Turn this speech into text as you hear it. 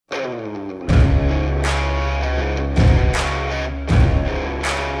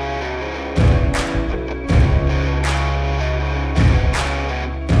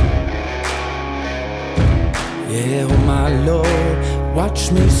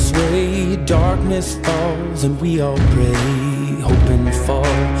watch me sway. Darkness falls and we all pray, hoping for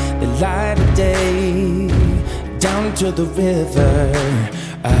the light of day. Down to the river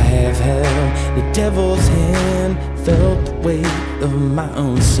I have held the devil's hand, felt the weight of my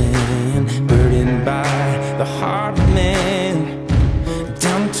own sin, burdened by the heart of man.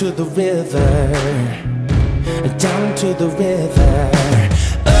 Down to the river, down to the river.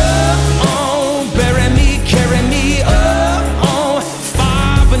 Oh, oh, bury me, carry me, oh, oh,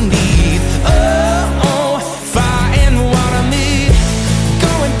 far beneath, oh, oh, fire and water me,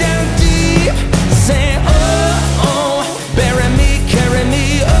 going down deep, say, oh, oh, bury me, carry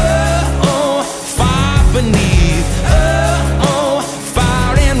me, oh, oh, far beneath, oh, oh,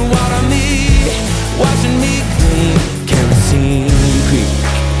 fire and water me, washing me clean, kerosene creek.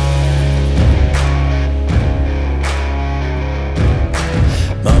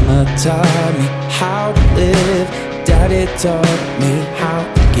 Mama taught me how to live, Daddy taught me how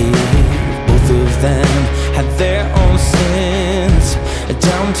to give. Both of them had their own sins.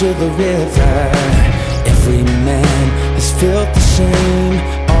 Down to the river, every man has felt the shame.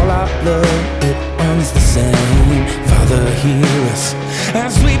 All our blood, it runs the same. Father, hear us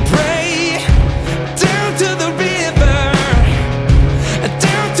as we pray. Down to the river,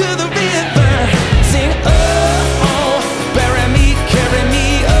 down to the river, sing, oh, oh, bury me, carry me,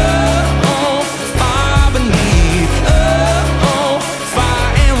 oh, oh, far beneath, oh, oh,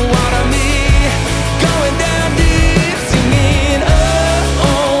 fire and water me, going down deep, singing, oh,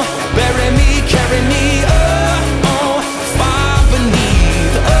 oh, bury me, carry me, oh, oh, far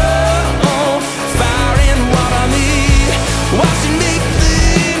beneath, oh, oh, fire and water me, washing me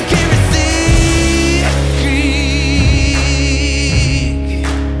clean, kerosene creek.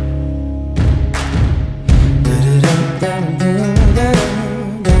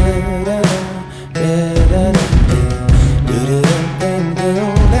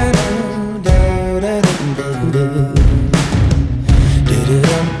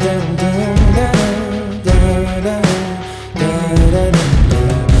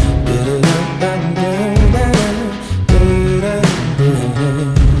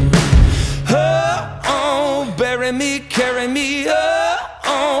 Oh, oh, bury me, carry me, oh,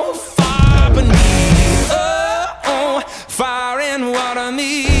 oh, far beneath, oh, oh, fire and water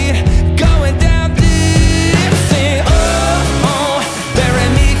me, going down deep, sing, oh, oh, bury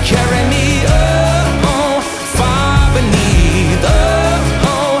me, carry me, oh, oh, far beneath, oh,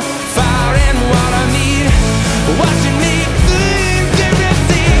 oh, fire and water me, washing me clean,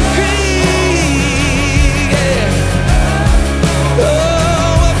 kerosene creek, yeah.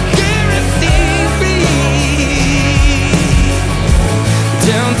 Oh, kerosene creek,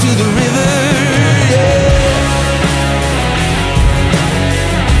 down to the river, yeah.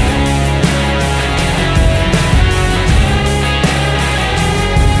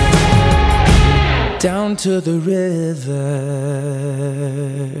 Down to the river.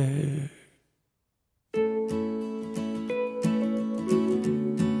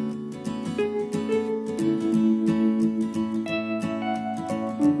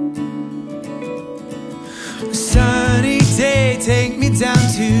 Sunny day, take me down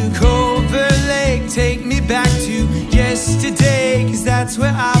to Culver Lake, take me back to yesterday, 'cause that's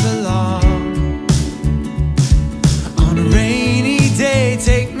where I belong. On a rainy day,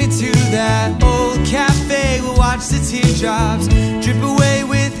 take me to that old cafe, we'll watch the teardrops drip away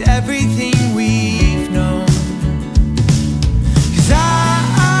with everything we've known. 'Cause I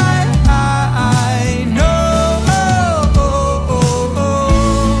know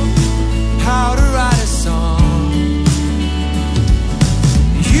how to write a song.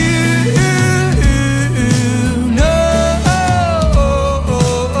 You know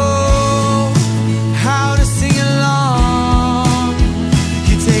how to sing along.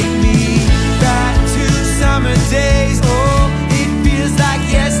 You take me back to summer days. Oh, it feels like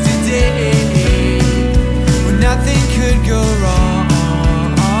yesterday, when nothing could go wrong.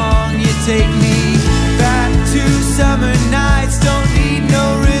 You take me back to summer nights. Don't need no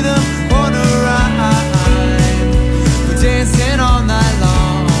rhythm or no rhyme. We're dancing all night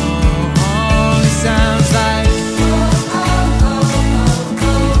long. It sounds like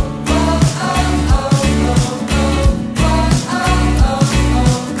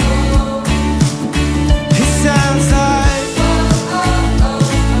it sounds like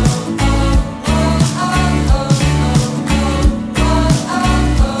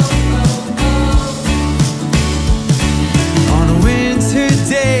on a winter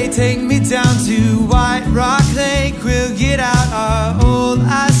day, take me down to White Rock Lake. We'll get out our old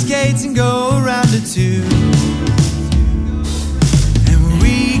ice skates and go around it too. And when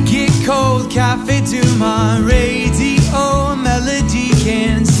we get cold, Cafe Du Monde radio melody can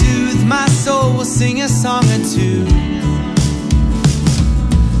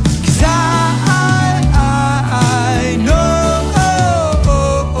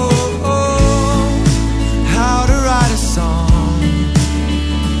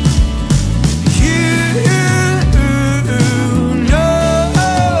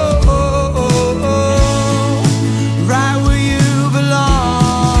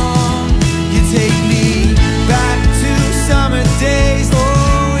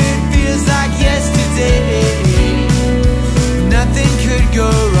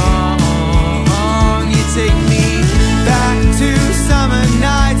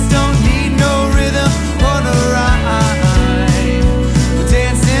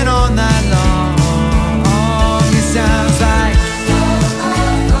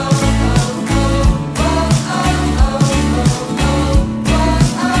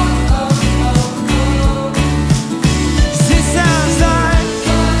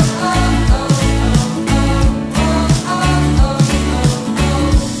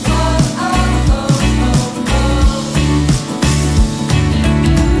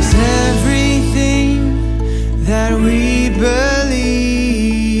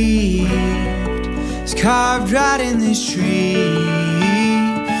carved right in this tree.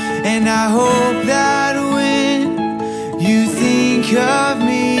 And I hope that when you think of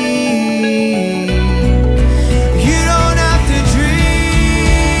me, you don't have to dream.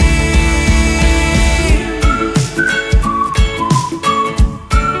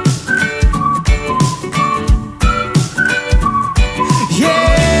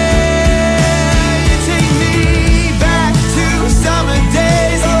 Yeah, you take me back to summer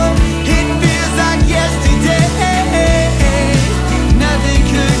days. Oh, it feels like yesterday. Nothing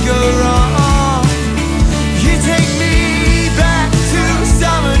could go wrong. You take me back to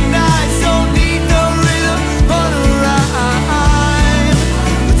summer nights. Don't need no rhythm or no rhyme.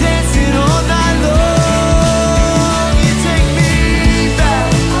 Dancing all night long. You take me back.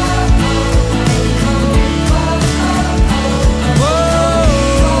 Whoa,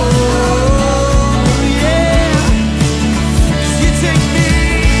 yeah. 'Cause you take me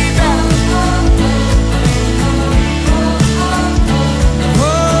back.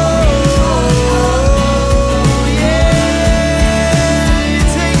 Whoa, yeah. You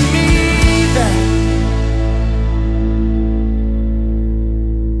take me back.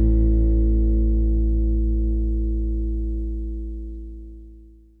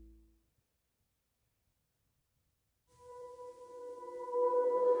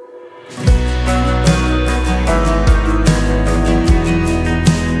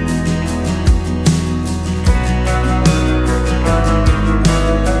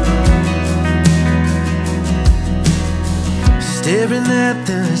 Staring at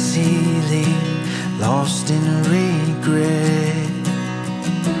the ceiling, lost in regret.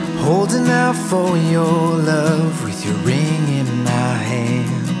 Holding out for your love with your ring in my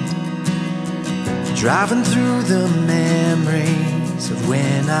hand. Driving through the memories of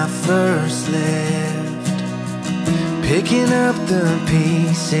when I first left. Picking up the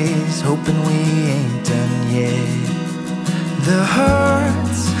pieces, hoping we ain't done yet. The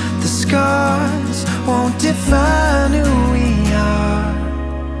hurts, the scars won't define who we are.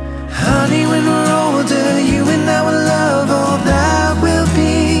 Honey, when we're older, you and I will love all that will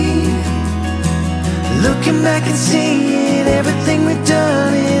be. Looking back and seeing everything we've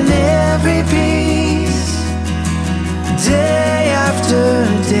done in every piece. Day after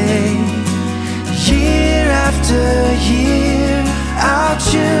day, year after year, I'll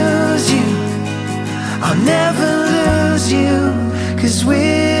choose you. I'll never lose you, 'cause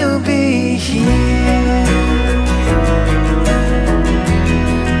we'll be here.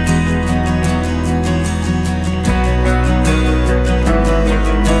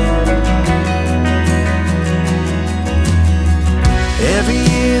 Every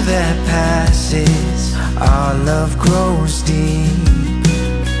year that passes, our love grows deep.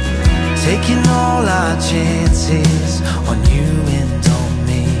 Taking all our chances on you and on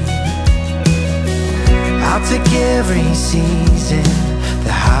me. I'll take every season,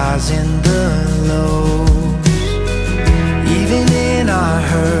 the highs and the lows. Even in our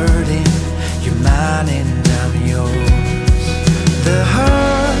hurting, you're mine and I'm yours. The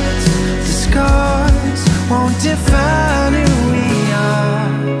hurts, the scars won't define who we are.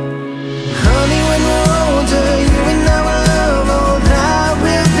 Honey, when we're older, you and I will love all that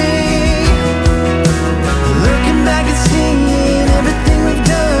will be. Looking back and seeing everything we've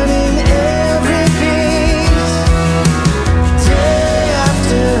done in every piece. Day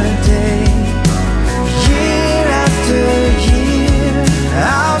after day, year after year,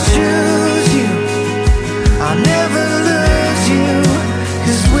 I'll choose you. I'll never lose you,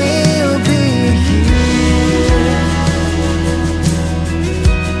 'cause we'll be here.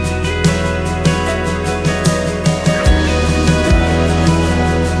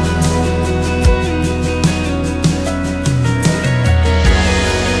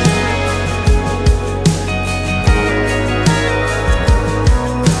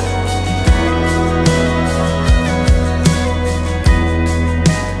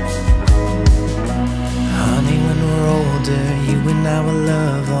 Honey, when we're older, you and I will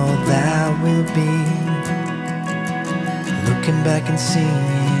love all that will be. Looking back and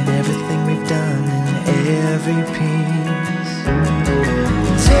seeing everything we've done in every piece.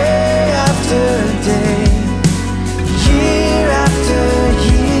 Day after day, year after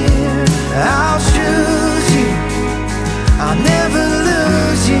year, I'll choose you. I'll never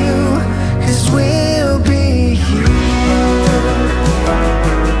lose you, 'cause we'll be here.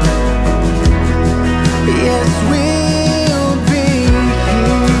 Yes, we'll be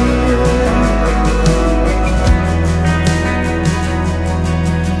here.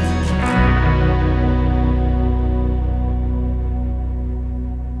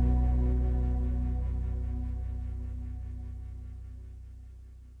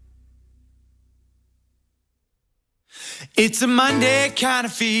 It's a Monday kind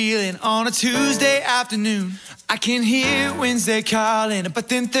of feeling on a Tuesday afternoon. I can hear Wednesday calling, but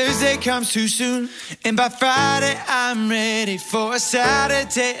then Thursday comes too soon. And by Friday I'm ready for a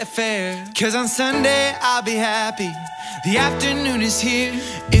Saturday affair. 'Cause on Sunday I'll be happy, the afternoon is here.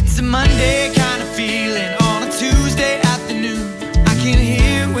 It's a Monday kind of feeling on a Tuesday afternoon. I can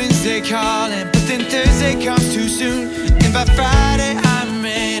hear Wednesday calling, but then Thursday comes too soon. And by Friday I'm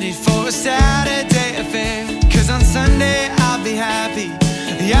ready for a Saturday affair. 'Cause on Sunday I'll be happy,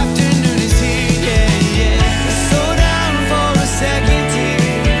 the afternoon is here, yeah, yeah. Slow down for a second here.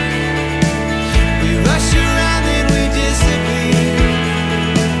 We rush around and we disappear.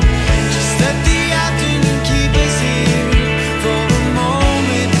 Just let the afternoon keep us here for a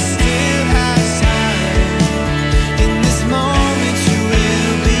moment that still has time. In this moment you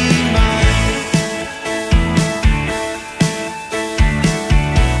will be mine.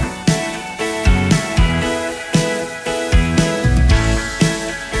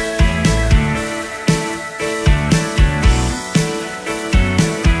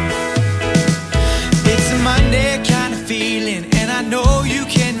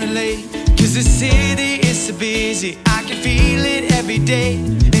 The city is so busy, I can feel it every day.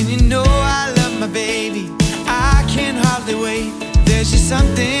 And you know I love my baby, I can hardly wait. There's just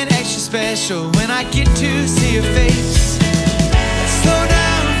something extra special when I get to see your face. Slow down